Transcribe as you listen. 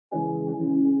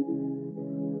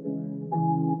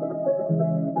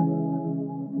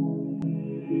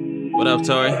What up,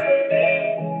 Torey?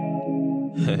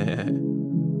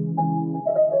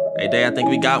 Hey, Day, I think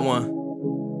we got one.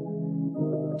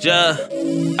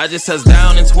 I just touched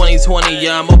down in 2020,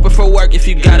 yeah, I'm open for work if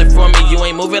you got it for me. You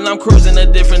ain't moving, I'm cruising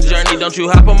a different journey. Don't you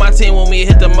hop on my team when we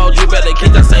hit the mode, you better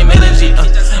keep that same energy.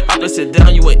 Opposite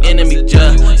down, you an enemy,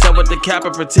 Sub with the cap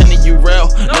and pretending you real.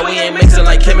 No, we ain't mixing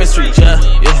like chemistry, yeah.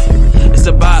 It's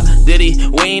about Diddy,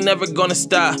 we ain't never gonna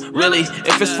stop, really.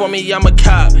 If it's for me, I'm a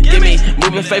cop, give me.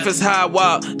 Moving faith is how I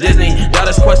walk, Disney. Got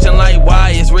this question like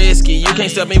why, it's risky. You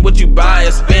can't sell me what you buy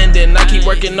or spending. I keep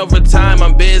working overtime,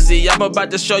 I'm busy. I'm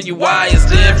about to show you why it's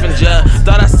different,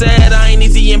 Thought I said I ain't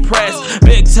easy impressed.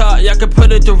 Big talk, y'all can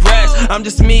put it to rest. I'm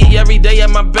just me every day at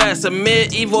my best.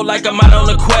 Amid evil like I'm out on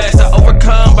a quest. I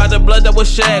overcome by the blood that was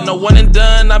shed. No one and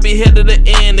done, I'll be here to the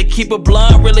end. To keep it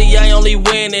blunt, really I only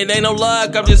win. It ain't no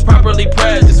luck, I'm just properly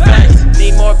pressed. It's facts.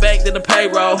 Need more bank than the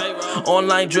payroll.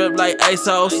 Online drip like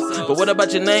ASOS. But what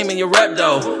about your name and your rep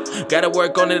though? Gotta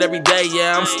work on it every day,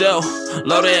 yeah, I'm still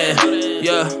loaded,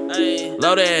 yeah.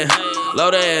 Loaded,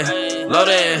 loaded,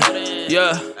 loaded,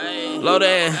 yeah.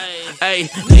 Loaded, ayy.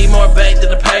 Need more bank than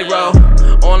the payroll.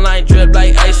 Online drip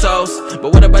like ASOS.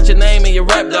 But what about your name and your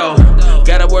rep though?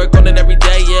 Gotta work on it every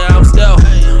day, yeah, I'm still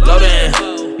loaded,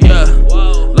 yeah.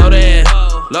 Loaded,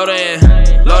 loaded,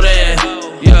 loaded,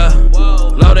 yeah.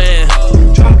 Loaded.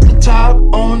 Drop the top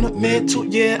on the mental,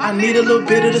 yeah, I need a little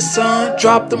bit of the sun.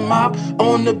 Drop the mop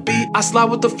on the beat, I slide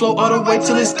with the flow all the way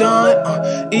till it's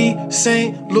done.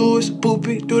 St. Louis,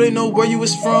 Poopy, do they know where you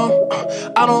was from?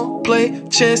 I don't play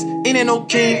chess, it ain't no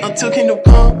king until kingdom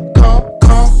come.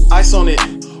 Ice on it.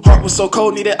 Heart was so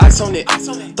cold, needed ice on it.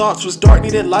 Thoughts was dark,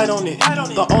 needed light on it.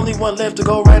 The only one left to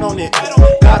go right on it.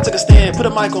 God took a stand, put a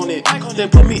mic on it. Then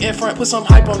put me in front, put some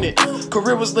hype on it.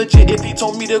 Career was legit, if he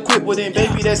told me to quit, well then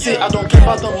baby that's it. I don't care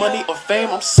about the money or fame,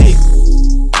 I'm sick.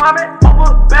 Climbing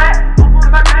over back,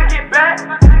 cause I couldn't get back.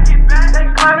 They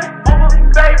climbing over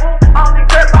stable, I only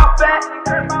care about that.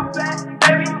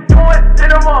 Baby, doing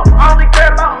minimum, I only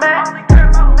care about Matt.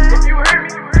 If you hear me,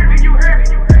 you hear me.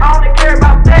 I only care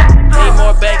about that. Need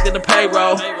more bank than the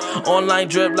payroll. Online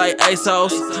drip like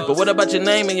ASOS. But what about your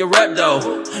name and your rep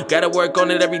though? Gotta work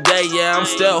on it every day, yeah, I'm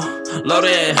still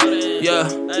loaded, yeah.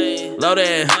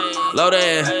 Loaded,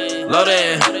 loaded,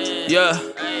 loaded, yeah.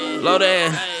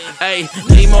 Loaded, ayy.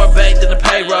 Need more bank than the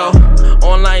payroll.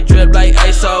 Online drip like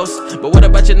ASOS. But what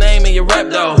about your name and your rep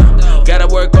though? Gotta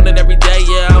work on it every day,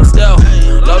 yeah, I'm still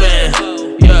loaded,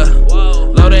 yeah.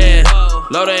 Loaded,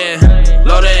 loaded,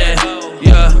 loaded,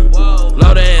 yeah.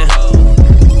 Loaded.